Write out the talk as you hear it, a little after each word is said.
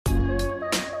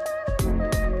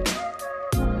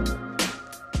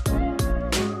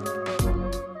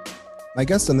My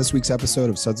guest on this week's episode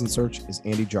of Suds and Search is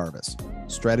Andy Jarvis,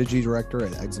 Strategy Director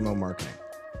at Eximo Marketing.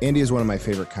 Andy is one of my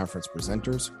favorite conference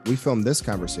presenters. We filmed this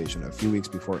conversation a few weeks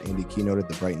before Andy keynoted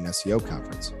the Brighton SEO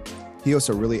conference. He hosts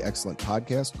a really excellent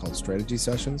podcast called Strategy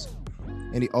Sessions,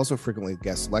 and he also frequently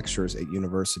guest lectures at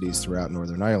universities throughout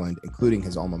Northern Ireland, including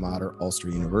his alma mater, Ulster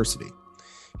University.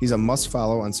 He's a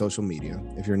must-follow on social media.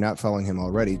 If you're not following him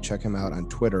already, check him out on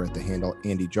Twitter at the handle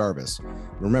Andy Jarvis.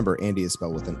 Remember, Andy is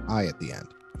spelled with an I at the end.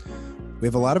 We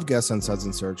have a lot of guests on Suds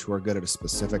and Search who are good at a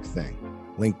specific thing: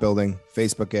 link building,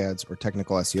 Facebook ads, or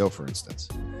technical SEO, for instance.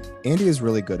 Andy is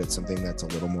really good at something that's a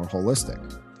little more holistic.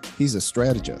 He's a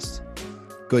strategist.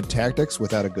 Good tactics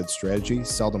without a good strategy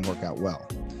seldom work out well.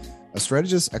 A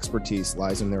strategist's expertise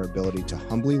lies in their ability to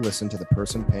humbly listen to the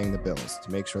person paying the bills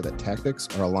to make sure that tactics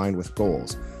are aligned with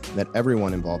goals and that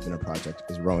everyone involved in a project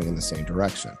is rowing in the same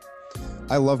direction.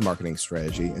 I love marketing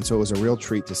strategy, and so it was a real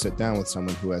treat to sit down with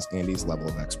someone who has Andy's level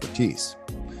of expertise.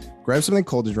 Grab something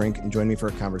cold to drink and join me for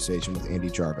a conversation with Andy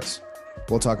Jarvis.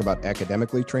 We'll talk about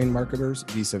academically trained marketers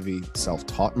vis-a-vis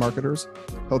self-taught marketers.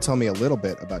 He'll tell me a little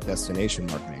bit about destination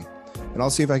marketing, and I'll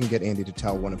see if I can get Andy to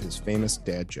tell one of his famous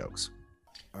dad jokes.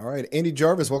 All right, Andy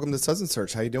Jarvis, welcome to Suds and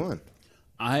Search. How you doing?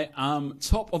 I am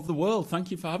top of the world.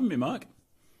 Thank you for having me, Mark.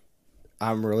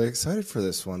 I'm really excited for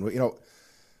this one. You know,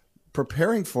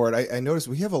 preparing for it, I noticed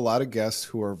we have a lot of guests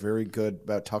who are very good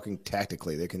about talking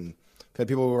tactically. We've had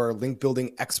people who are link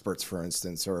building experts, for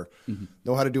instance, or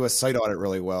know how to do a site audit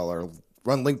really well or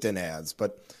run LinkedIn ads.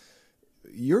 But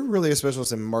you're really a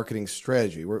specialist in marketing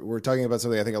strategy. We're talking about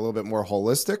something I think a little bit more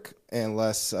holistic and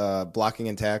less blocking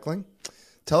and tackling.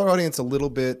 Tell our audience a little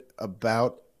bit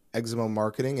about Eximo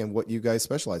Marketing and what you guys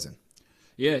specialize in.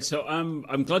 Yeah, so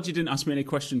I'm glad you didn't ask me any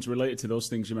questions related to those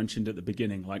things you mentioned at the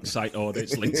beginning, like site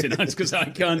audits, LinkedIn ads, because I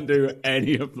can't do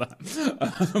any of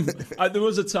that. There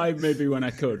was a time maybe when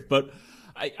I could, but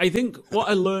I think what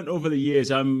I learned over the years,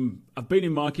 I've been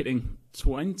in marketing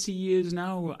 20 years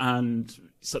now, and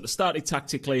sort of started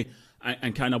tactically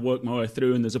and kind of worked my way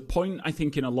through. And there's a point, I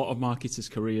think, in a lot of marketers'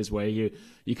 careers where you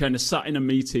kind of sat in a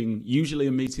meeting, usually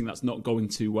a meeting that's not going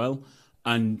too well,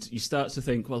 and you start to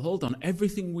think, well, hold on,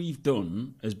 everything we've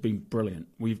done has been brilliant.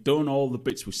 We've done all the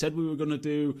bits we said we were going to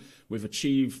do. We've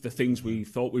achieved the things we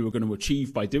thought we were going to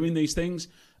achieve by doing these things.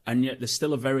 And yet there's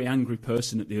still a very angry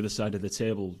person at the other side of the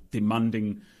table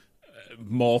demanding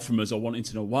more from us or wanting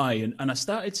to know why. And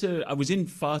I was in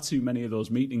far too many of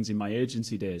those meetings in my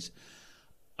agency days.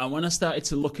 And when I started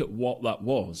to look at what that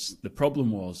was, the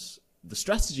problem was the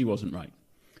strategy wasn't right.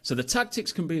 So the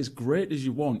tactics can be as great as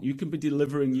you want. You can be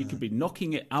delivering, you can be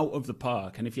knocking it out of the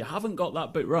park. And if you haven't got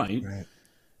that bit right,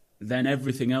 then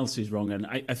everything else is wrong. And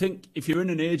I think if you're in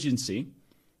an agency,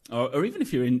 or even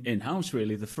if you're in-house,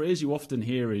 really, the phrase you often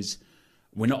hear is,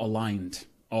 we're not aligned,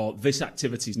 or this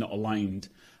activity is not aligned.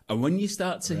 And when you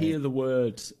start to hear the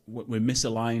word, we're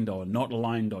misaligned or not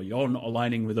aligned, or you're not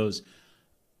aligning with us,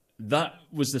 that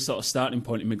was the sort of starting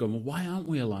point in me going, well, why aren't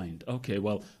we aligned? Okay,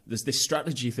 well, there's this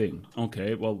strategy thing.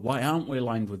 Okay, well, why aren't we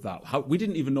aligned with that? We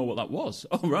didn't even know what that was.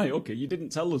 Oh, right, okay, you didn't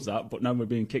tell us that, but now we're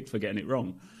being kicked for getting it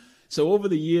wrong. So over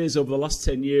the last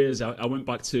 10 years, I went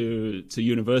back to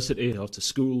university, or to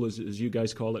school, as you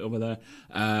guys call it over there,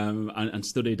 and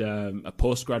studied a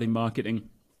postgrad in marketing,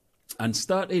 and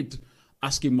started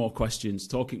asking more questions,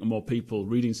 talking to more people,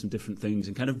 reading some different things,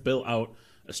 and kind of built out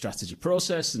a strategy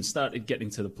process and started getting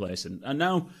to the place. And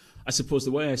now, I suppose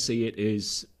the way I see it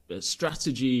is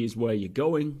strategy is where you're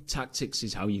going, tactics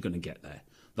is how you're going to get there.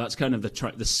 That's kind of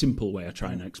the simple way I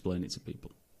try and explain it to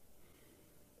people.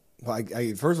 Well,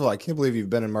 first of all, I can't believe you've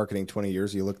been in marketing 20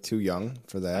 years. You look too young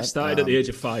for that. I started at the age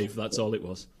of 5. That's all it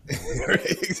was.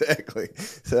 Exactly.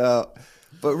 So,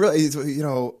 but really, you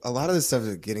know, a lot of this stuff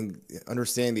is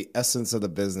understanding the essence of the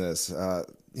business.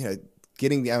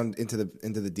 Getting down into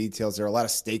the details. There are a lot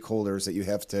of stakeholders that you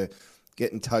have to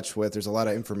get in touch with. There's a lot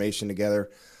of information together.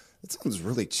 It sounds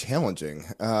really challenging.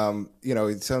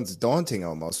 It sounds daunting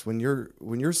almost when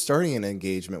you're starting an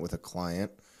engagement with a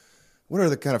client. What are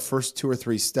the kind of first 2 or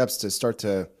 3 steps to start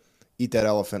to eat that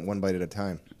elephant one bite at a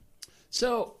time?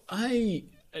 So I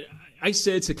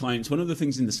say to clients, one of the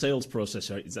things in the sales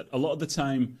process, right, is that a lot of the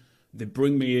time they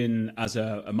bring me in as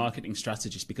a marketing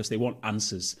strategist because they want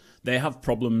answers. They have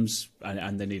problems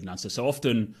and they need an answer. So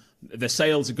often the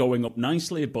sales are going up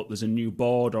nicely, but there's a new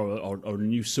board or a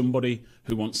new somebody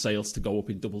who wants sales to go up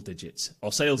in double digits.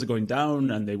 Or sales are going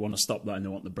down and they want to stop that and they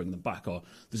want to bring them back. Or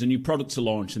there's a new product to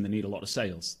launch and they need a lot of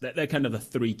sales. They're kind of the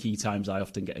 3 key times I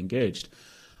often get engaged.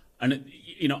 And,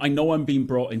 I know I'm being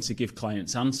brought in to give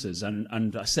clients answers.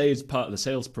 And I say as part of the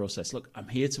sales process, look, I'm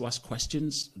here to ask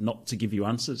questions, not to give you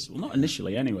answers. Well, not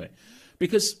initially anyway.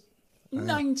 Because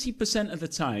 90% of the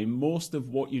time, most of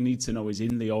what you need to know is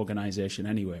in the organization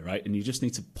anyway, right? And you just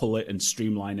need to pull it and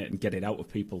streamline it and get it out of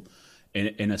people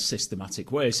in a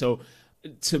systematic way. So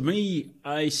to me,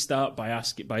 I start by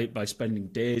spending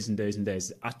days and days and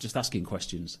days just asking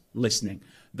questions, listening.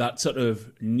 That sort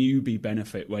of newbie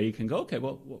benefit where you can go, okay,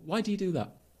 well, why do you do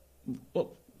that?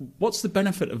 What's the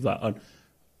benefit of that? And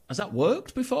has that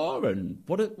worked before? And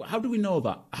how do we know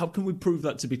that? How can we prove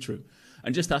that to be true?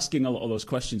 And just asking a lot of those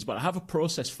questions. But I have a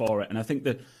process for it. And I think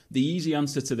that the easy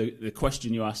answer to the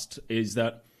question you asked is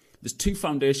that there's two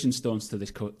foundation stones to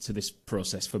this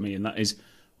process for me. And that is,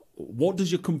 what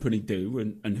does your company do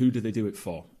and who do they do it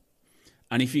for?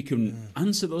 And if you can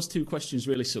answer those two questions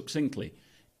really succinctly,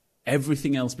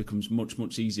 everything else becomes much,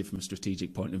 much easier from a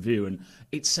strategic point of view. And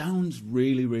it sounds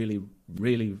really, really,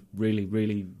 really, really,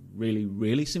 really, really,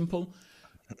 really simple.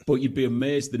 But you'd be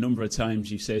amazed the number of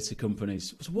times you say to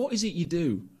companies, so what is it you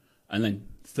do? And then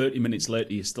 30 minutes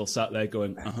later, you're still sat there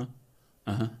going,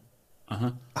 I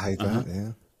hate that,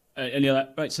 yeah. And you're like,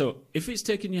 right, so if it's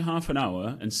taking you half an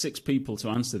hour and 6 people to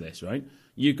answer this, right,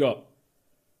 you've got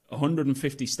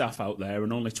 150 staff out there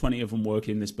and only 20 of them work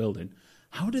in this building.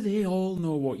 How do they all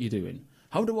know what you're doing?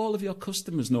 How do all of your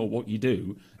customers know what you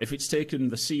do if it's taken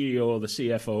the CEO, the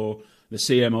CFO, the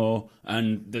CMO,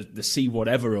 and the C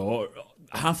whatever, or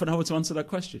half an hour to answer that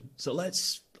question? So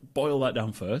let's boil that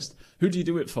down first. Who do you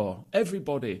do it for?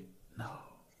 Everybody. No.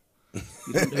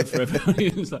 You don't do it for everybody.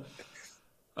 It's like,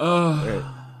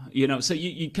 so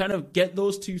you kind of get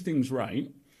those two things right.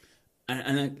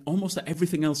 And almost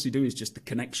everything else you do is just the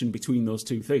connection between those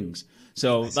two things.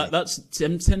 So that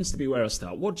tends to be where I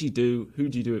start. What do you do? Who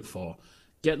do you do it for?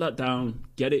 Get that down,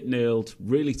 get it nailed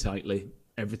really tightly.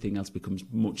 Everything else becomes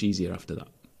much easier after that.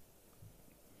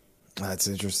 That's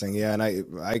interesting. Yeah, and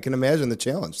I can imagine the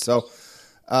challenge. So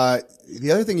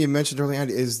the other thing you mentioned early on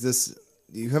is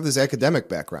you have this academic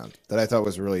background that I thought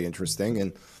was really interesting.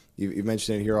 And you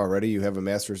mentioned it here already. You have a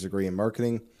master's degree in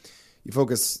marketing. You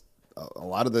focus a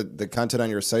lot of the content on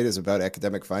your site is about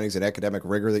academic findings and academic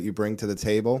rigor that you bring to the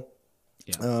table.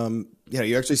 Yeah.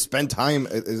 You actually spend time,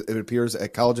 it appears,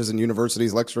 at colleges and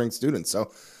universities lecturing students.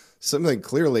 So something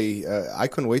clearly, I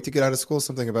couldn't wait to get out of school.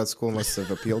 Something about school must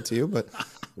have appealed to you. But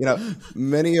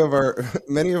many of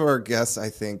our guests, I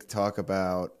think, talk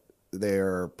about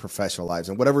their professional lives,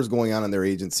 and whatever's going on in their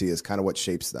agency is kind of what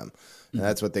shapes them. And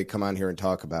that's what they come on here and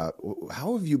talk about.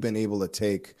 How have you been able to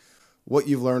take what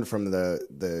you've learned from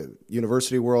the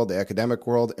university world, the academic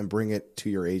world, and bring it to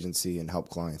your agency and help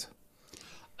clients?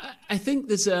 I think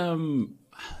there's an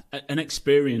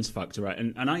experience factor, right?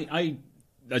 And I,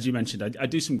 as you mentioned, I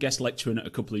do some guest lecturing at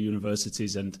a couple of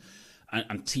universities and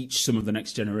teach some of the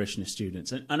next generation of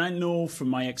students. And I know from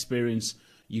my experience,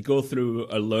 you go through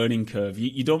a learning curve.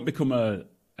 You don't become a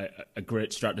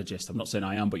great strategist. I'm not saying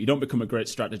I am, but you don't become a great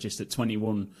strategist at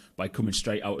 21 by coming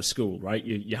straight out of school, right?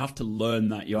 You have to learn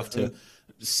that. You have to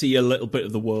see a little bit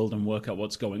of the world and work out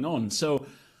what's going on. So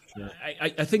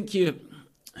I think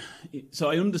so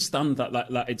I understand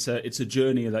that it's a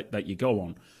journey that you go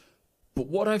on. But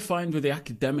what I find with the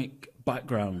academic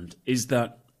background is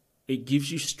that it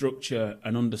gives you structure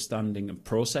and understanding and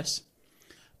process.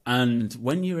 And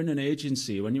when you're in an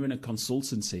agency, when you're in a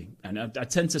consultancy, and I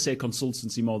tend to say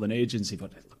consultancy more than agency,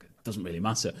 but look, it doesn't really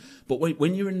matter. But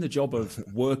when you're in the job of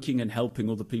working and helping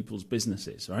other people's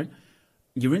businesses, right,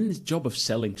 you're in the job of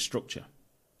selling structure.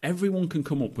 Everyone can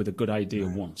come up with a good idea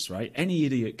once, right? Any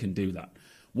idiot can do that.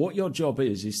 What your job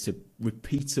is to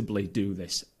repeatably do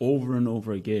this over and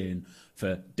over again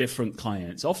for different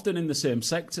clients, often in the same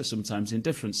sector, sometimes in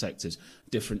different sectors,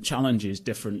 different challenges,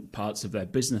 different parts of their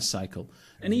business cycle.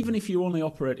 And even if you only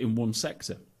operate in one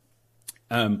sector,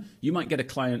 you might get a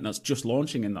client that's just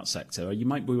launching in that sector, or you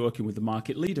might be working with the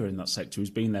market leader in that sector who's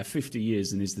been there 50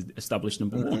 years and is the established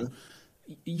number one.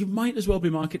 You might as well be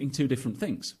marketing two different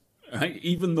things. Right?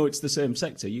 Even though it's the same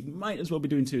sector, you might as well be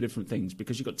doing two different things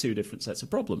because you've got two different sets of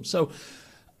problems. So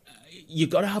you've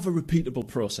got to have a repeatable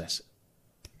process.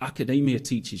 Academia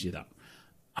teaches you that.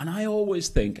 And I always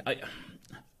think,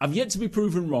 I've yet to be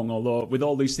proven wrong, although with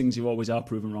all these things you always are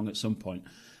proven wrong at some point.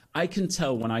 I can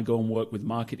tell when I go and work with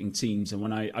marketing teams, and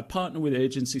when I partner with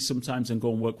agencies sometimes and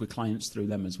go and work with clients through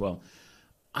them as well.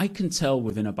 I can tell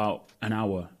within about an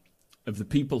hour of the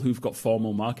people who've got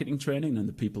formal marketing training and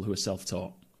the people who are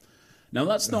self-taught. Now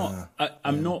that's not.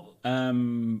 I'm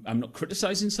not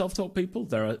criticizing self-taught people.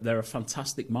 There are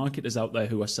fantastic marketers out there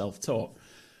who are self-taught.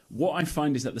 What I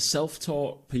find is that the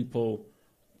self-taught people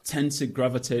tend to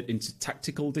gravitate into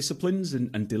tactical disciplines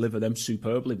and deliver them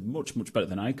superbly, much better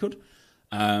than I could.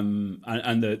 And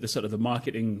the sort of the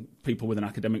marketing people with an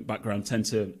academic background tend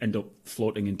to end up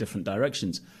floating in different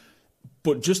directions.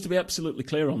 But just to be absolutely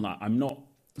clear on that, I'm not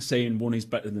saying one is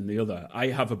better than the other. I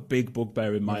have a big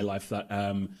bugbear in my life that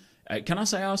can I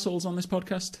say arseholes on this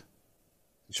podcast?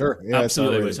 Sure. Yeah,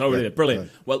 absolutely. It's already brilliant.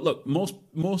 Yeah. Well, look, not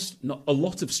a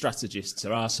lot of strategists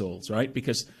are arseholes, right?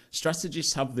 Because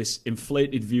strategists have this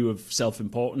inflated view of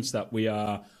self-importance that we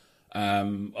are,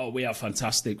 we are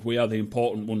fantastic. We are the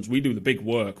important ones. We do the big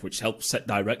work, which helps set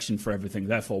direction for everything.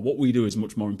 Therefore, what we do is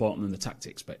much more important than the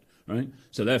tactics bit, right?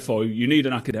 So therefore, you need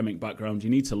an academic background. You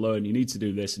need to learn. You need to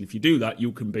do this. And if you do that,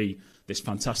 you can be this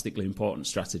fantastically important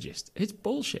strategist. It's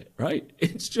bullshit, right?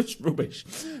 It's just rubbish.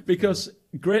 Because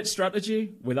great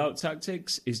strategy without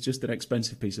tactics is just an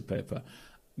expensive piece of paper.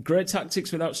 Great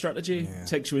tactics without strategy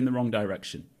takes you in the wrong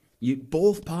direction.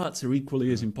 Both parts are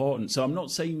equally as important. So I'm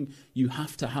not saying you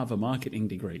have to have a marketing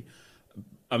degree.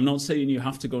 I'm not saying you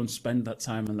have to go and spend that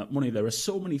time and that money. There are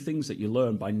so many things that you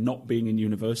learn by not being in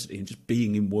university and just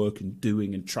being in work and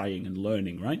doing and trying and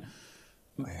learning, right?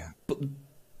 But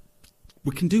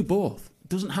we can do both. It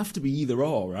doesn't have to be either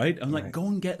or, right? I'm like, go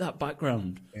and get that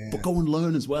background, but go and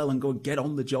learn as well and go and get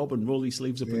on the job and roll your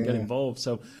sleeves up and get involved.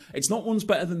 So it's not one's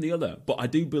better than the other, but I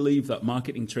do believe that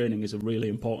marketing training is a really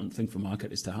important thing for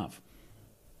marketers to have.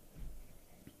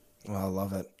 Well, I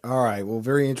love it. All right. Well,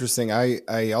 very interesting.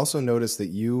 I also noticed that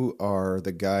you are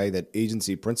the guy that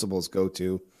agency principals go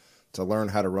to learn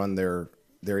how to run their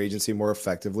agency more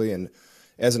effectively. And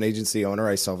as an agency owner,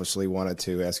 I selfishly wanted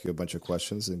to ask you a bunch of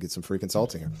questions and get some free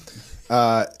consulting here.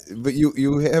 But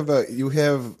you have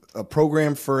a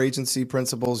program for agency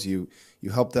principals. You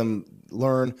help them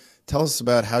learn. Tell us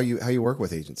about how you work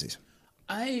with agencies.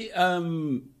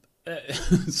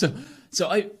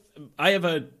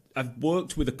 I've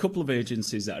worked with a couple of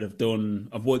agencies that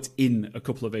I've worked in a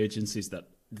couple of agencies that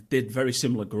did very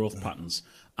similar growth patterns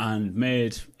and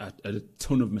made a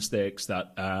ton of mistakes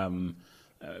that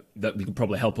we could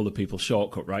probably help other people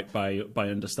shortcut, right, by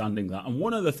understanding that. And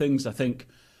one of the things I think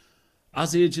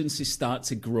as agencies start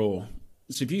to grow,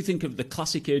 so if you think of the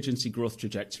classic agency growth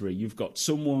trajectory, you've got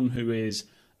someone who is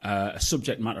a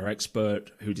subject matter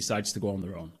expert who decides to go on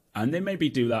their own. And they maybe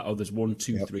do that, or there's 1,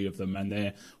 2, 3 of them, and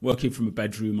they're working from a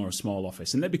bedroom or a small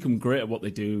office, and they become great at what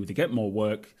they do. They get more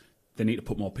work. They need to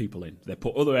put more people in. They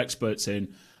put other experts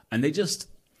in, and they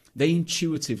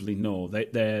intuitively know.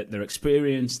 They're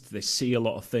experienced. They see a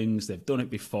lot of things. They've done it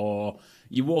before.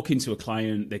 You walk into a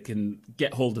client, they can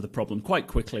get hold of the problem quite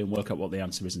quickly and work out what the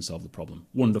answer is and solve the problem.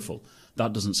 Wonderful.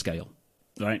 That doesn't scale,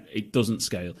 right? It doesn't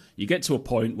scale. You get to a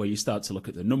point where you start to look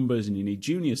at the numbers and you need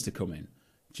juniors to come in.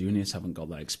 Juniors haven't got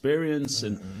that experience.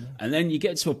 And then you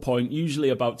get to a point, usually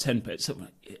about 10. So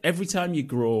every time you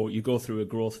grow, you go through a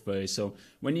growth phase. So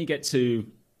when you get to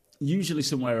usually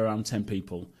somewhere around 10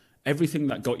 people, everything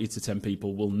that got you to 10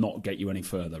 people will not get you any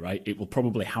further, right? It will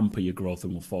probably hamper your growth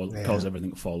and will cause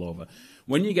everything to fall over.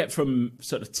 When you get from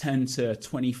sort of 10 to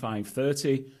 25,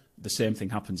 30, the same thing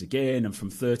happens again. And from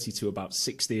 30 to about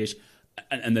 60-ish,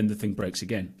 and then the thing breaks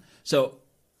again. So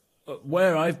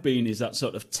where I've been is that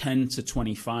sort of 10 to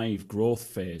 25 growth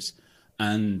phase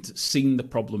and seen the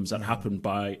problems that happen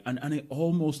and it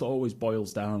almost always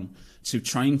boils down to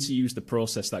trying to use the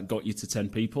process that got you to 10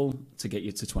 people to get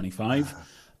you to 25.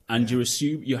 And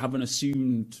you have an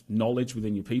assumed knowledge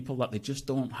within your people that they just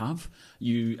don't have.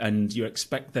 You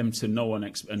expect them to know and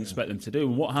expect them to do.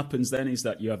 And what happens then is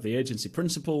that you have the agency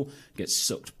principal gets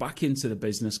sucked back into the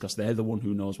business because they're the one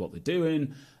who knows what they're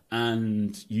doing,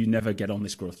 and you never get on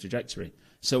this growth trajectory.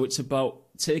 So it's about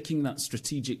taking that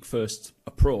strategic first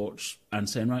approach and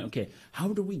saying, right, okay, how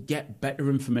do we get better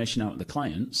information out of the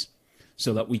clients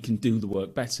so that we can do the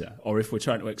work better? Or if we're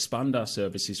trying to expand our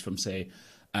services from, say,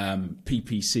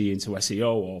 PPC into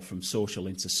SEO or from social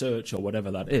into search or whatever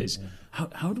that is,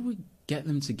 how do we get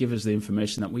them to give us the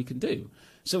information that we can do?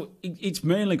 So it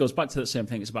mainly goes back to the same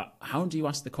thing. It's about how do you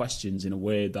ask the questions in a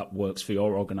way that works for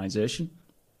your organization,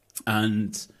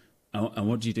 and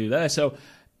what do you do there? So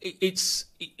it's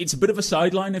a bit of a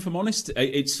sideline, if I'm honest.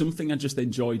 It's something I just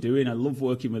enjoy doing. I love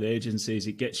working with agencies.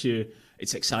 It gets you.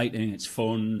 It's exciting. It's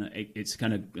fun. It's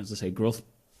kind of, as I say, growth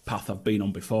path I've been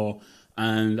on before.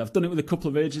 And I've done it with a couple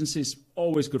of agencies,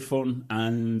 always good fun,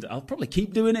 and I'll probably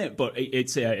keep doing it, but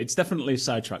it's definitely a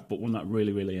sidetrack, but one that I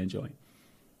really, really enjoy.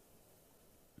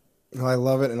 Well, I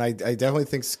love it, and I definitely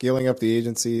think scaling up the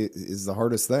agency is the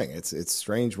hardest thing. It's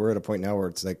strange. We're at a point now where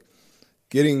it's like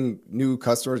getting new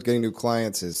customers, getting new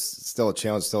clients is still a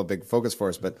challenge, still a big focus for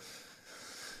us, but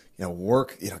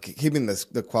keeping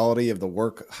the quality of the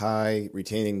work high,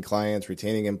 retaining clients,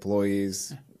 retaining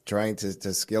employees, trying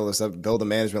to scale this up, build a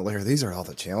management layer. These are all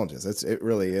the challenges. It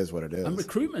really is what it is. And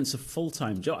recruitment's a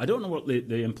full-time job. I don't know what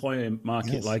the employer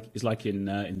market is like in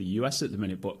the US at the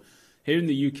minute, but here in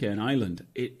the UK and Ireland,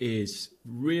 it is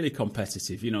really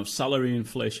competitive. Salary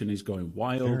inflation is going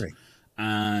wild. Very.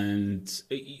 And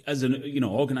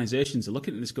organizations are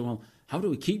looking at this going, well, how do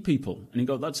we keep people? And you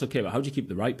go, that's okay, but how do you keep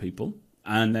the right people?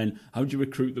 And then how do you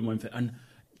recruit them? And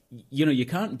you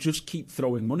can't just keep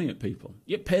throwing money at people.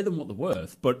 You pay them what they're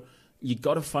worth, but you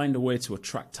got to find a way to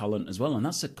attract talent as well. And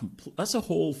that's a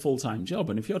whole full-time job.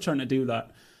 And if you're trying to do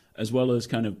that as well as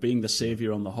kind of being the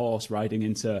savior on the horse, riding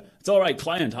into, it's all right,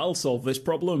 client, I'll solve this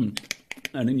problem,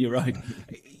 and then you ride.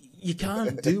 You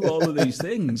can't do all of these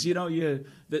things.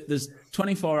 There's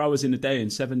 24 hours in a day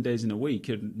and 7 days in a week,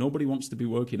 and nobody wants to be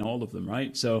working all of them,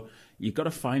 right? So you've got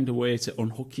to find a way to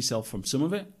unhook yourself from some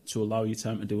of it to allow you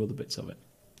time to do other bits of it.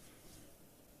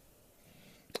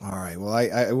 All right. Well,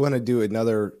 I want to do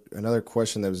another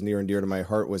question that was near and dear to my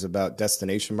heart was about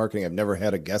destination marketing. I've never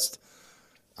had a guest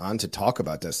on to talk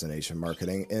about destination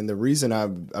marketing, and the reason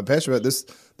I'm passionate about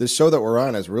this show that we're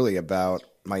on is really about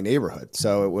my neighborhood.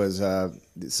 So it was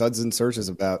Suds and Search is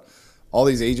about all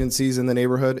these agencies in the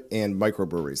neighborhood and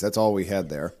microbreweries. That's all we had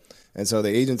there. And so the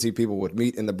agency people would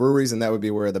meet in the breweries, and that would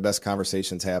be where the best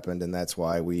conversations happened. And that's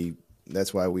why we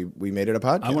made it a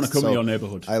podcast. I want to come to your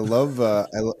neighborhood. I love.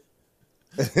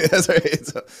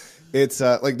 It's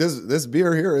like this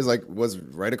beer here was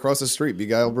right across the street,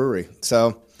 Beguile Brewery.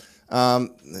 So,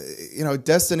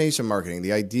 destination marketing.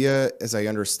 The idea, as I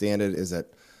understand it, is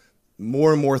that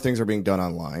more and more things are being done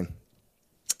online.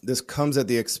 This comes at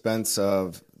the expense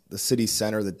of the city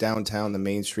center, the downtown, the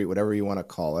main street, whatever you want to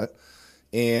call it,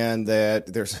 and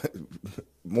that there's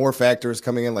more factors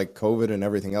coming in like COVID and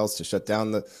everything else to shut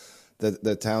down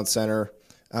the town center.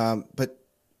 But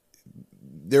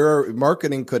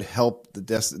marketing could help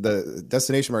the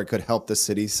destination market could help the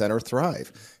city center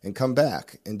thrive and come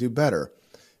back and do better.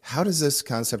 How does this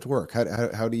concept work?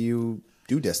 How do you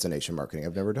do destination marketing?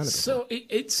 I've never done it before. So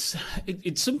it's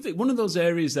something, one of those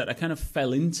areas that I kind of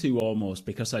fell into almost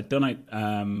because I'd done it.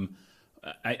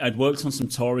 I'd worked on some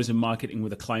tourism marketing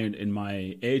with a client in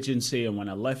my agency, and when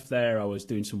I left there, I was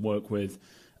doing some work with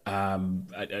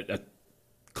a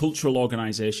cultural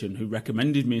organization who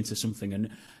recommended me into something, and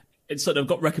it sort of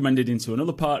got recommended into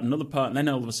another part, and then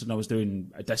all of a sudden I was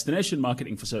doing a destination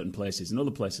marketing for certain places,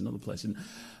 another place, and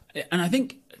I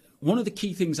think one of the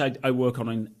key things I work on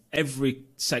in every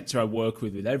sector I work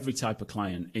with every type of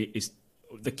client is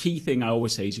the key thing I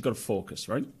always say is you've got to focus,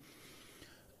 right?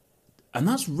 And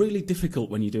that's really difficult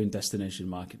when you're doing destination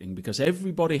marketing because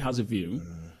everybody has a view,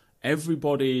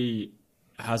 everybody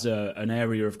has an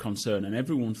area of concern, and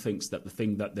everyone thinks that the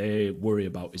thing that they worry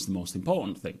about is the most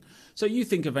important thing. So you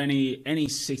think of any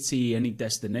city, any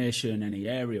destination, any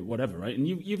area, whatever, right? And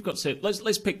you've got to say,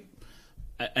 let's pick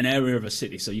an area of a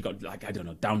city. So you've got, like, I don't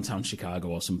know, downtown Chicago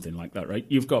or something like that, right?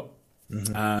 You've got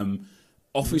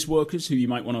office workers who you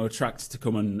might want to attract to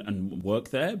come and work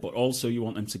there, but also you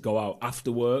want them to go out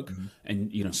after work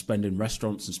and, spend in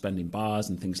restaurants and spend in bars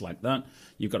and things like that.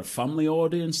 You've got a family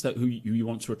audience who you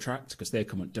want to attract because they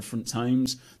come at different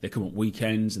times. They come at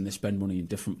weekends and they spend money in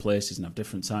different places and have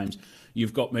different times.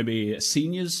 You've got maybe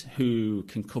seniors who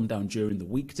can come down during the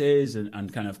weekdays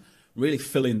and kind of really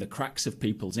fill in the cracks of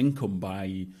people's income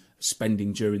by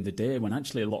spending during the day when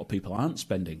actually a lot of people aren't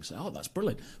spending. So, that's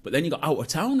brilliant. But then you've got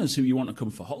out-of-towners who you want to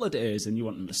come for holidays and you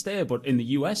want them to stay. But in the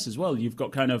US as well, you've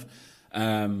got kind of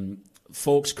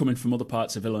folks coming from other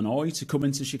parts of Illinois to come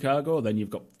into Chicago. Then you've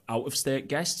got out-of-state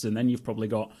guests, and then you've probably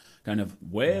got kind of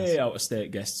way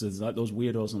out-of-state guests, like those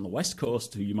weirdos on the West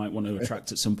Coast who you might want to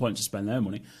attract at some point to spend their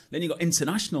money. Then you've got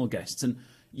international guests, and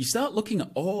you start looking at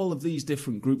all of these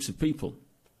different groups of people.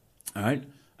 All right,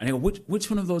 and you go, which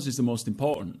one of those is the most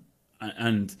important?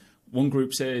 And one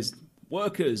group says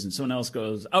workers, and someone else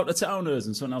goes out-of-towners,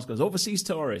 and someone else goes overseas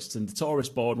tourists, and the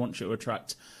tourist board wants you to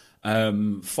attract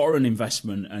foreign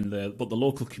investment, but the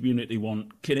local community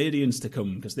want Canadians to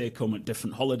come because they come at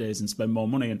different holidays and spend more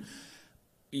money, and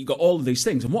you've got all of these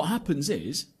things. And what happens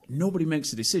is nobody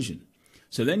makes a decision.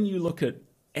 So then you look at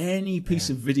any piece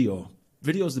of video.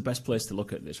 Video is the best place to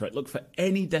look at this, right? Look for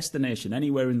any destination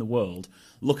anywhere in the world.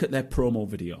 Look at their promo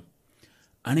video.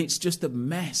 And it's just a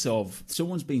mess of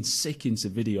someone's been sick into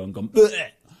video and gone, bleh,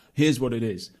 here's what it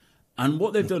is. And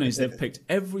what they've done is they've picked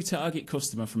every target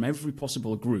customer from every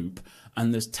possible group,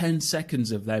 and there's 10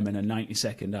 seconds of them in a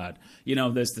 90-second ad.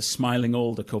 There's the smiling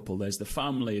older couple, there's the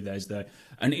family,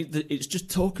 and it's just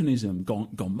tokenism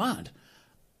gone mad.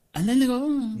 And then they go,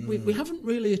 we haven't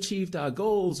really achieved our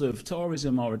goals of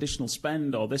tourism or additional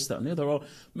spend or this, that, and the other. Or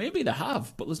maybe they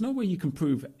have, but there's no way you can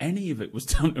prove any of it was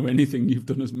down to anything you've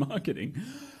done as marketing.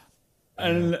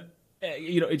 And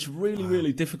it's really,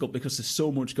 really difficult because there's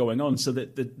so much going on. So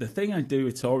the thing I do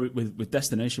with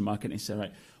destination marketing is say,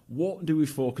 right, what do we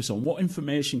focus on? What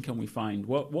information can we find?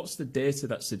 What's the data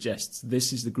that suggests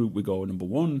this is the group we go number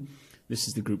one, this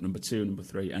is the group number two, number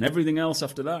three, and everything else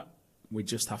after that, we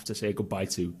just have to say goodbye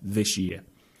to this year.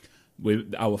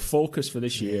 Our focus for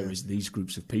this year is these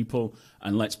groups of people,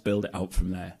 and let's build it out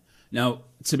from there. Now,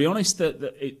 to be honest,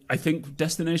 I think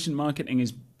destination marketing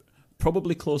is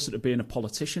probably closer to being a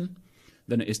politician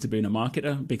than it is to being a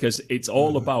marketer, because it's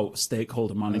all about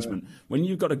stakeholder management. When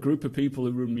you've got a group of people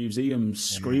who run museums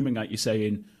screaming at you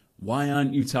saying, why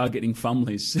aren't you targeting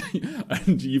families?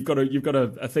 And you've got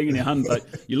a thing in your hand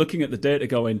that you're looking at the data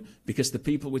going, because the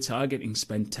people we're targeting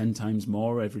spend 10 times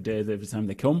more every time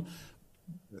they come.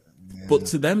 Yeah. But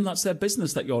to them, that's their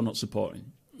business that you're not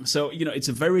supporting. So, it's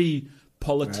a very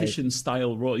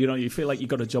politician-style role. You feel like you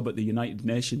got a job at the United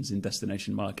Nations in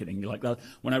destination marketing. You're like, that.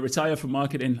 When I retire from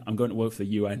marketing, I'm going to work for the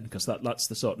UN, because that's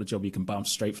the sort of job you can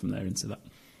bounce straight from there into that.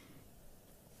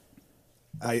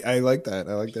 I like that.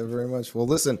 I like that very much. Well,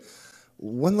 listen,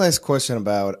 one last question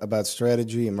about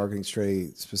strategy and marketing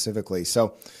strategy specifically.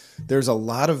 So there's a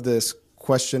lot of this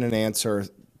question and answer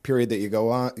period that you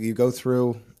go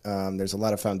through. There's a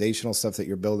lot of foundational stuff that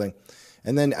you're building.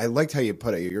 And then I liked how you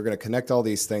put it. You're going to connect all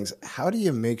these things. How do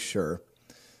you make sure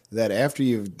that after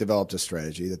you've developed a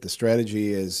strategy, that the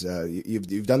strategy is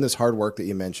you've done this hard work that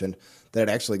you mentioned, that it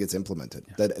actually gets implemented,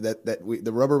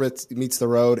 the rubber meets the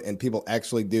road, and people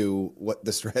actually do what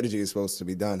the strategy is supposed to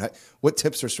be done? What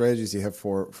tips or strategies do you have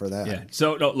for that? Yeah.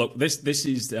 So look, this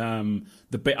is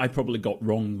the bit I probably got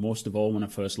wrong most of all when I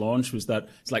first launched, was that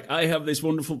it's like, I have this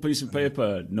wonderful piece of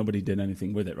paper, nobody did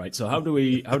anything with it, right? So how do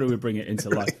we bring it into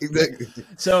life?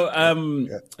 So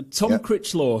Tom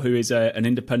Critchlow, who is an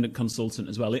independent consultant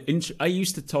as well, I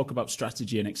used to talk about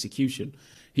strategy and execution.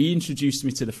 He introduced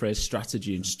me to the phrase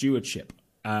strategy and stewardship.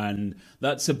 And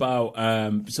that's about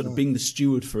sort of being the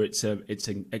steward for its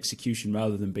execution,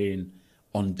 rather than being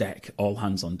on deck, all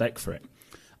hands on deck for it.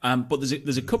 But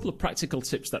there's a couple of practical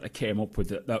tips that I came up with.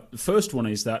 The first one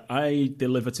is that I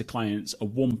deliver to clients a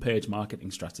one-page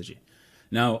marketing strategy.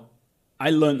 Now, I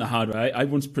learned the hard way. I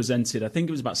once presented, I think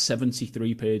it was about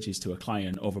 73 pages to a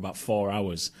client over about 4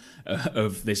 hours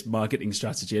of this marketing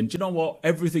strategy. And do you know what?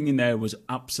 Everything in there was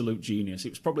absolute genius. It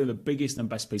was probably the biggest and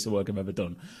best piece of work I've ever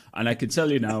done. And I can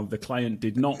tell you now, the client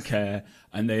did not care.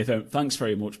 And they thought, thanks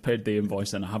very much, paid the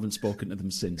invoice, and I haven't spoken to them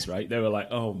since, right? They were like,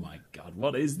 oh my God,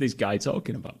 what is this guy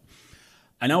talking about?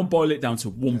 I now boil it down to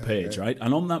one page, right?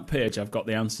 And on that page, I've got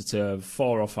the answer to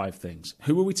 4 or 5 things.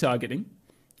 Who are we targeting?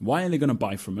 Why are they going to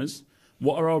buy from us?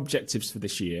 What are our objectives for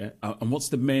this year? And what's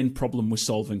the main problem we're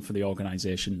solving for the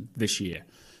organisation this year?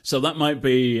 So that might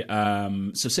be,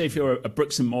 so say if you're a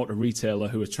bricks and mortar retailer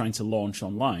who is trying to launch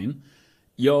online,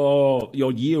 your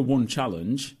year one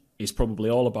challenge is probably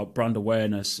all about brand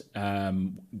awareness,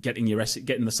 getting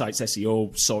the site's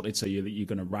SEO sorted so that you're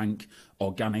going to rank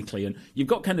organically. And you've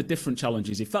got kind of different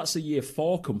challenges. If that's a year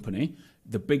 4 company,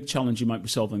 the big challenge you might be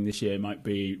solving this year might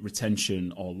be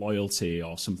retention or loyalty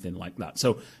or something like that.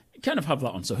 So kind of have that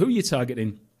on. So who are you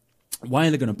targeting? Why are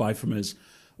they going to buy from us?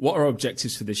 What are our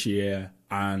objectives for this year?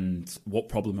 And what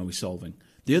problem are we solving?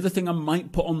 The other thing I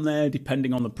might put on there,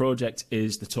 depending on the project,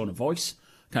 is the tone of voice.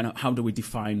 Kind of how do we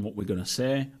define what we're going to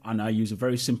say? And I use a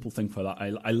very simple thing for that.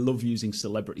 I love using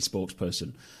celebrity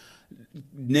spokesperson.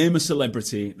 Name a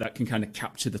celebrity that can kind of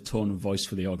capture the tone of voice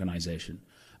for the organization.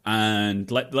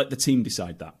 And let the team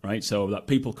decide that, right? So that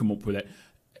people come up with it.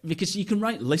 Because you can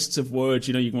write lists of words,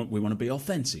 we want to be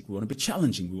authentic, we want to be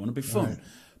challenging, we want to be fun. Right.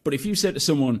 But if you say to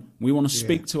someone, we want to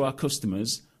speak to our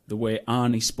customers the way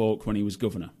Arnie spoke when he was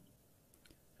governor,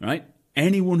 right?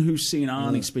 Anyone who's seen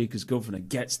Arnie speak as governor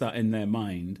gets that in their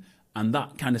mind, and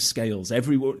that kind of scales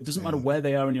everywhere. It doesn't matter where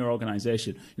they are in your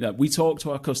organisation. We talk to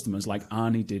our customers like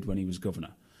Arnie did when he was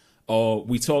governor, or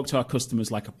we talk to our customers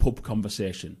like a pub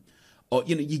conversation, or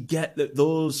you get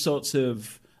those sorts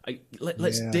of.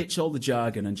 Let's ditch all the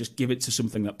jargon and just give it to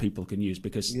something that people can use,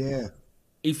 because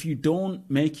if you don't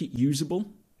make it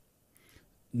usable,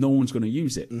 no one's going to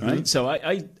use it, right? So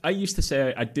I used to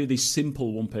say I'd do these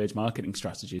simple one-page marketing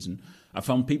strategies, and I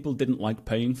found people didn't like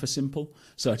paying for simple,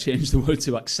 so I changed the word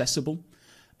to accessible.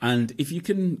 And if you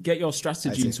can get your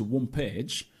strategy into one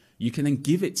page, you can then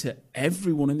give it to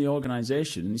everyone in the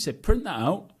organisation, and you say, print that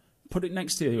out, put it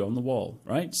next to you on the wall,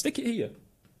 right? Stick it here,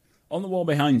 on the wall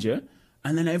behind you.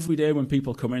 And then every day when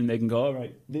people come in, they can go, all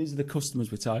right, these are the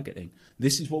customers we're targeting.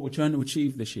 This is what we're trying to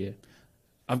achieve this year.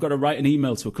 I've got to write an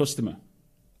email to a customer.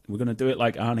 We're going to do it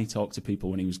like Arnie talked to people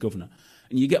when he was governor.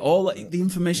 And you get all the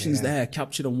information's there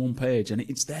captured on one page, and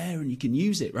it's there and you can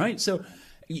use it, right? So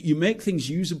You make things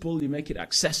usable, you make it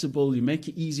accessible, you make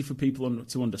it easy for people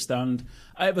to understand.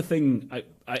 I have a thing,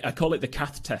 I call it the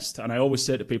Cath test, and I always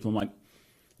say to people, I'm like,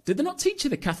 did they not teach you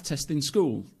the Cath test in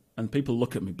school? And people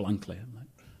look at me blankly. I'm like,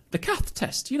 the Cath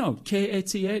test,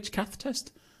 Kath, Cath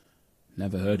test?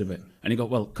 Never heard of it. And he go,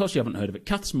 well, of course you haven't heard of it.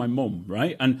 Kath's my mum,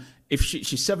 right? And if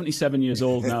she's 77 years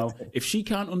old now, if she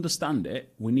can't understand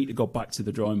it, we need to go back to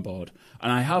the drawing board.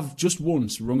 And I have just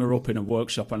once rung her up in a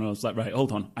workshop, and I was like, right,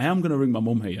 hold on, I am going to ring my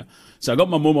mum here. So I got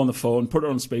my mum on the phone, put her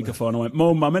on speakerphone. I went,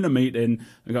 Mum, I'm in a meeting.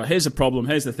 I go, here's the problem,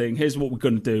 here's the thing, here's what we're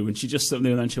going to do. And she just stood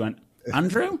there, and then she went,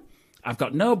 Andrew, I've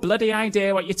got no bloody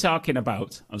idea what you're talking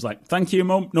about. I was like, thank you,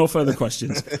 Mum, no further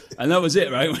questions. And that was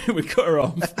it, right? We cut her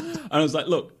off. And I was like,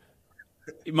 look,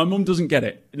 my mum doesn't get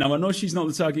it. Now, I know she's not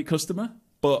the target customer,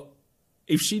 but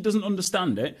if she doesn't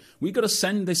understand it, we've got to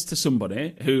send this to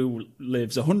somebody who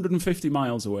lives 150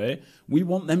 miles away. We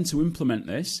want them to implement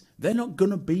this. They're not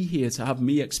going to be here to have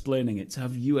me explaining it, to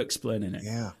have you explaining it.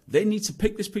 Yeah. They need to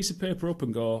pick this piece of paper up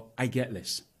and go, I get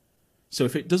this. So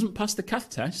if it doesn't pass the Cath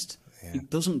test,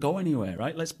 it doesn't go anywhere,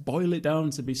 right? Let's boil it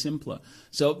down to be simpler.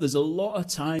 So there's a lot of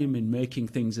time in making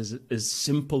things as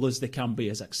simple as they can be,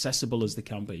 as accessible as they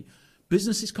can be.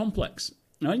 Business is complex,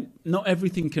 right? Not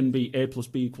everything can be A plus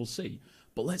B equals C,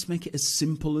 but let's make it as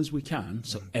simple as we can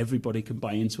so everybody can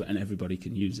buy into it and everybody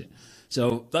can use it.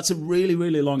 So that's a really,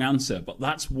 really long answer, but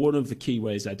that's one of the key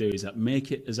ways I do is that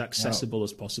make it as accessible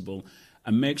as possible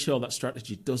and make sure that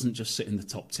strategy doesn't just sit in the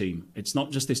top team. It's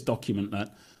not just this document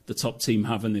that the top team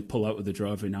have and they pull out of the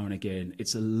drawer every now and again.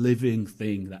 It's a living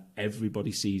thing that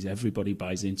everybody sees, everybody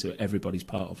buys into it, everybody's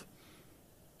part of.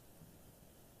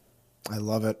 I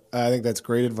love it. I think that's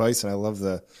great advice, and I love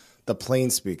the plain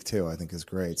speak too. I think is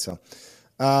great. So,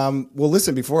 well,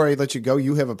 listen. Before I let you go,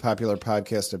 you have a popular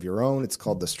podcast of your own. It's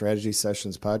called the Strategy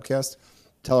Sessions Podcast.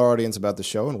 Tell our audience about the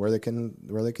show and where they can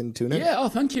tune in. Yeah,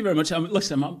 thank you very much.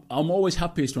 Listen, I'm always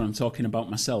happiest when I'm talking about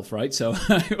myself, right? So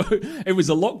it was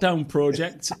a lockdown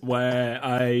project where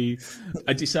I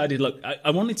decided, look, I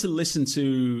wanted to listen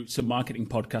to some marketing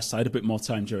podcasts. I had a bit more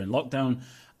time during lockdown.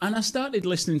 And I started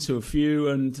listening to a few,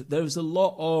 and there was a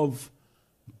lot of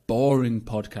boring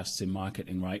podcasts in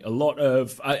marketing, right? A lot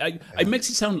of it makes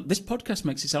it sound. This podcast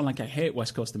makes it sound like I hate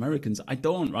West Coast Americans. I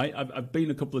don't, right? I've been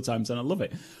a couple of times and I love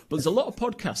it. But there's a lot of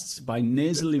podcasts by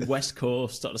nasally West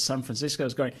Coast, sort of San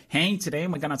Francisco's going, "Hey, today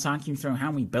we're going to talk you through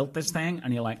how we built this thing,"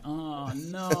 and you're like, "Oh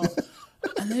no."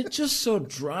 And they're just so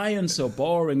dry and so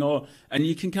boring, and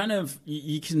you can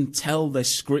you can tell they're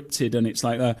scripted, and it's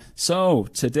like that. So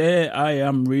today I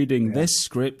am reading this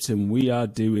script, and we are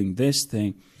doing this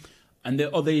thing. And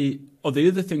the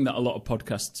other thing that a lot of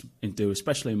podcasts do,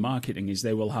 especially in marketing, is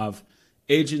they will have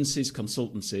agencies,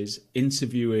 consultancies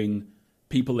interviewing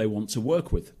people they want to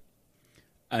work with.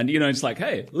 And it's like,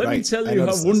 hey, let me tell you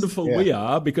how wonderful we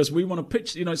are because we want to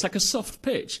pitch. It's like a soft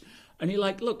pitch. And you're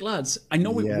like, look, lads, I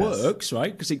know it works,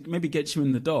 right? Because it maybe gets you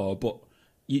in the door, but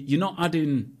you're not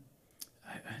adding...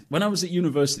 When I was at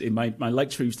university, my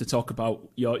lecturer used to talk about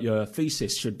your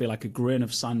thesis should be like a grain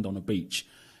of sand on a beach.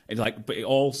 But it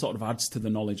all sort of adds to the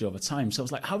knowledge over time. So I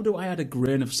was like, how do I add a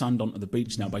grain of sand onto the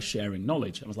beach now by sharing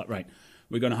knowledge? I was like, right,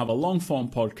 we're going to have a long-form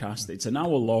podcast. It's an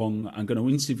hour long. I'm going to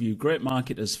interview great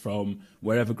marketers from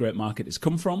wherever great marketers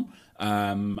come from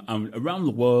and around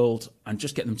the world and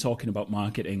just get them talking about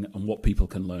marketing and what people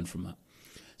can learn from that.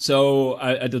 So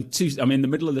I did I'm in the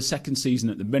middle of the second season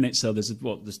at the minute. So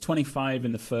there's 25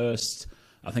 in the first.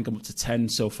 I think I'm up to 10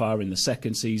 so far in the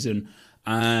second season.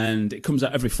 And it comes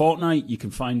out every fortnight. You can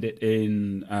find it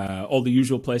in all the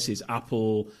usual places,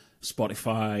 Apple,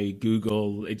 Spotify,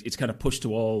 Google. It's kind of pushed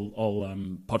to all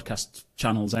podcast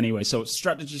channels anyway. So it's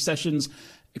Strategy Sessions.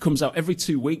 It comes out every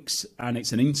 2 weeks, and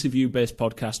it's an interview-based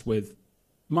podcast with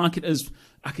marketers,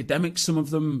 academics, some of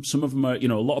them are, a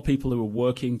lot of people who are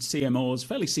working, CMOs,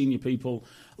 fairly senior people,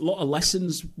 a lot of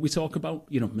lessons we talk about,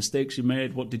 mistakes you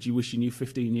made, what did you wish you knew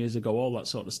 15 years ago, all that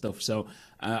sort of stuff. So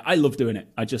I love doing it.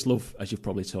 I just love, as you've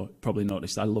probably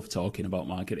noticed, I love talking about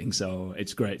marketing. So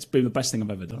it's great. It's been the best thing I've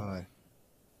ever done.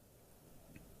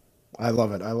 I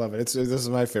love it. This is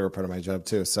my favorite part of my job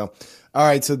too. So, all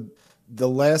right. So the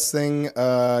last thing,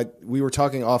 we were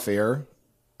talking off air.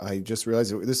 I just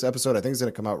realized this episode, I think, is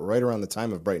going to come out right around the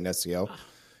time of Brighton SEO.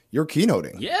 You're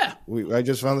keynoting. Yeah. I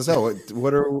just found this out.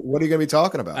 What are you going to be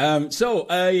talking about? I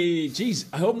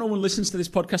hope no one listens to this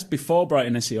podcast before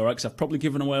Brighton SEO, right? Because I've probably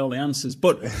given away all the answers.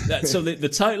 But so the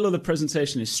title of the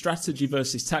presentation is Strategy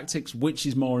versus Tactics, which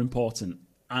is more important?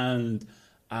 And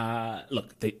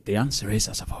look, the answer is,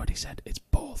 as I've already said, it's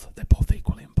both. They're both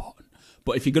equally important.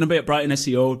 But if you're going to be at Brighton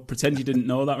SEO, pretend you didn't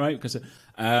know that, right? Because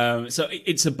so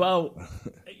it's about...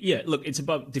 yeah, look, it's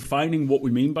about defining what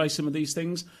we mean by some of these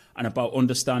things and about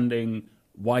understanding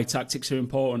why tactics are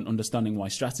important, understanding why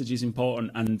strategy is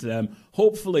important, and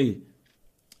hopefully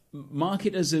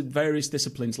marketers at various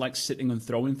disciplines like sitting and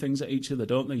throwing things at each other,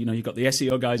 don't they? You know, you've got the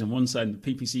SEO guys on one side and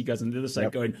the PPC guys on the other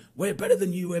side going, we're better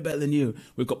than you, we're better than you.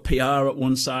 We've got PR at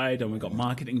one side and we've got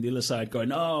marketing on the other side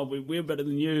going, oh, we're better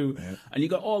than you. Yep. And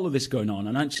you've got all of this going on.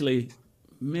 And actually,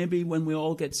 maybe when we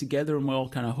all get together and we all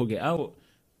kind of hug it out,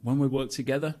 when we work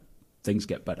together, things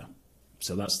get better.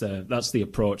 So that's the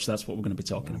approach. That's what we're going to be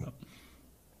talking about.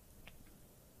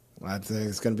 I think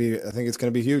it's going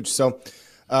to be huge. So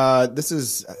this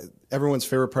is everyone's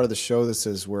favorite part of the show. This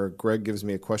is where Greg gives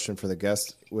me a question for the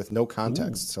guest with no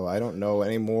context. Ooh. So I don't know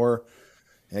anymore.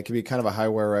 And it can be kind of a high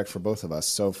wire act for both of us.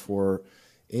 So for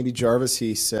Andy Jarvis,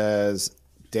 he says,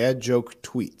 dad joke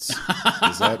tweets.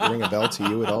 Does that ring a bell to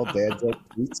you at all? Dad joke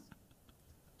tweets?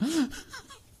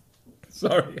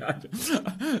 Sorry.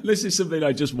 This is something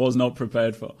I just was not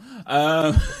prepared for.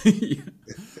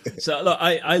 So look,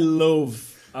 I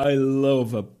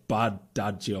love a bad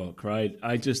dad joke, right?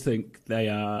 I just think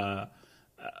they're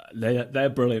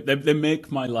brilliant. They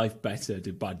make my life better,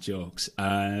 do bad jokes.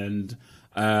 And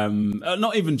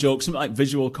not even jokes, something like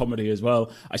visual comedy as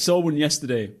well. I saw one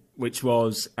yesterday, which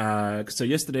was, so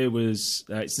yesterday was,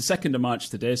 it's the 2nd of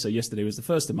March today, so yesterday was the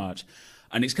 1st of March.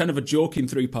 And it's kind of a joke in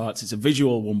 3 parts. It's a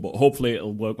visual one, but hopefully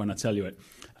it'll work when I tell you it.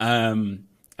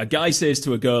 A guy says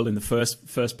to a girl in the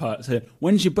first part,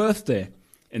 when's your birthday?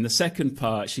 In the second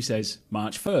part, she says,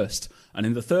 March 1st. And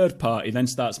in the third part, he then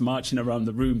starts marching around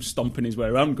the room, stomping his way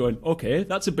around, going, okay,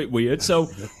 that's a bit weird. So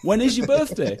when is your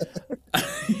birthday?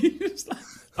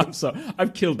 I'm sorry,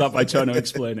 I've killed that by trying to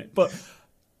explain it. But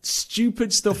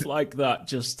stupid stuff like that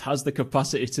just has the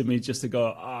capacity to me just to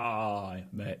go,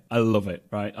 mate, I love it,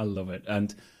 right? I love it.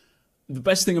 And the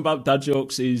best thing about dad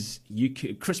jokes is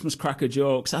Christmas cracker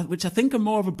jokes, which I think are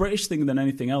more of a British thing than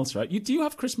anything else, right? Do you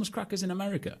have Christmas crackers in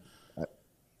America?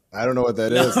 I don't know what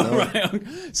that is. No.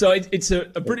 Right. So it's a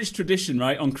British tradition,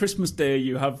 right? On Christmas Day,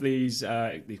 you have these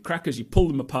crackers, you pull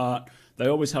them apart. They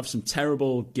always have some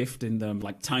terrible gift in them,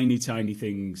 like tiny, tiny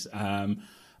things.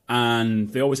 And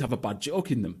they always have a bad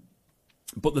joke in them.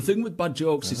 But the thing with bad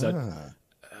jokes is that,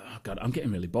 oh God, I'm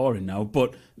getting really boring now.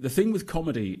 But the thing with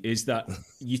comedy is that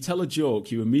you tell a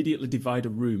joke, you immediately divide a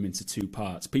room into 2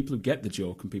 parts. People who get the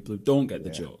joke and people who don't get the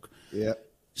joke. Yeah.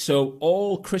 So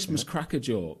all Christmas cracker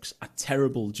jokes are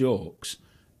terrible jokes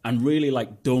and really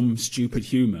like dumb, stupid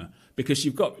humour because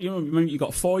you've got, you've got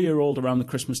a 4-year-old around the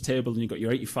Christmas table and you've got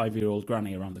your 85-year-old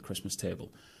granny around the Christmas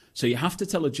table. So you have to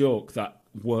tell a joke that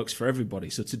works for everybody.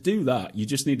 So to do that, you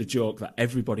just need a joke that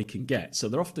everybody can get. So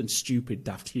they're often stupid,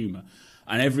 daft humour.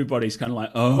 And everybody's kind of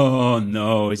like, oh,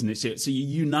 no, isn't it? So you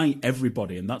unite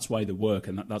everybody and that's why they work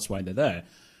and that's why they're there.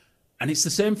 And it's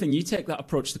the same thing. You take that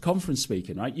approach to conference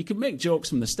speaking, right? You can make jokes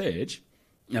from the stage.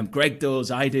 Greg does,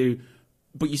 I do.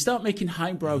 But you start making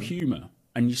highbrow humour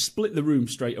and you split the room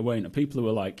straight away into people who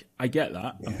are like, I get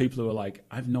that. Yeah. And people who are like,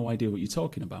 I have no idea what you're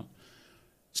talking about.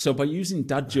 So by using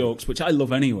dad jokes, which I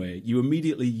love anyway, you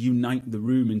immediately unite the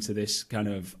room into this kind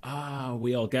of,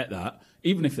 we all get that.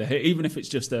 Even if it's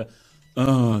just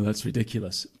that's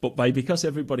ridiculous. But because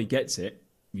everybody gets it,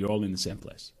 you're all in the same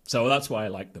place. So that's why I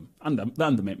like them. And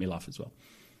they make me laugh as well.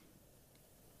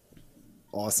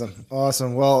 Awesome.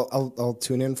 Well, I'll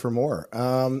tune in for more.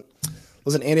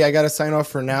 Listen, Andy, I got to sign off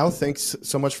for now. Thanks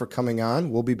so much for coming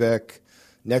on. We'll be back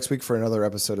next week for another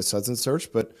episode of Suds and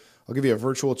Search, but I'll give you a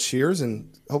virtual cheers and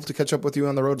hope to catch up with you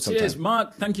on the road sometime. Cheers,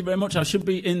 Mark. Thank you very much. I should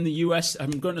be in the US.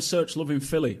 I'm going to Search Love in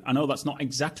Philly. I know that's not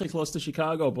exactly close to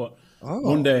Chicago, but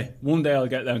one day I'll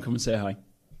get there and come and say hi.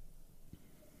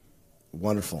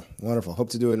 Wonderful. Hope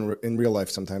to do it in real life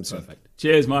sometime soon. Perfect.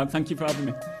 Cheers, Mark. Thank you for having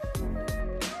me.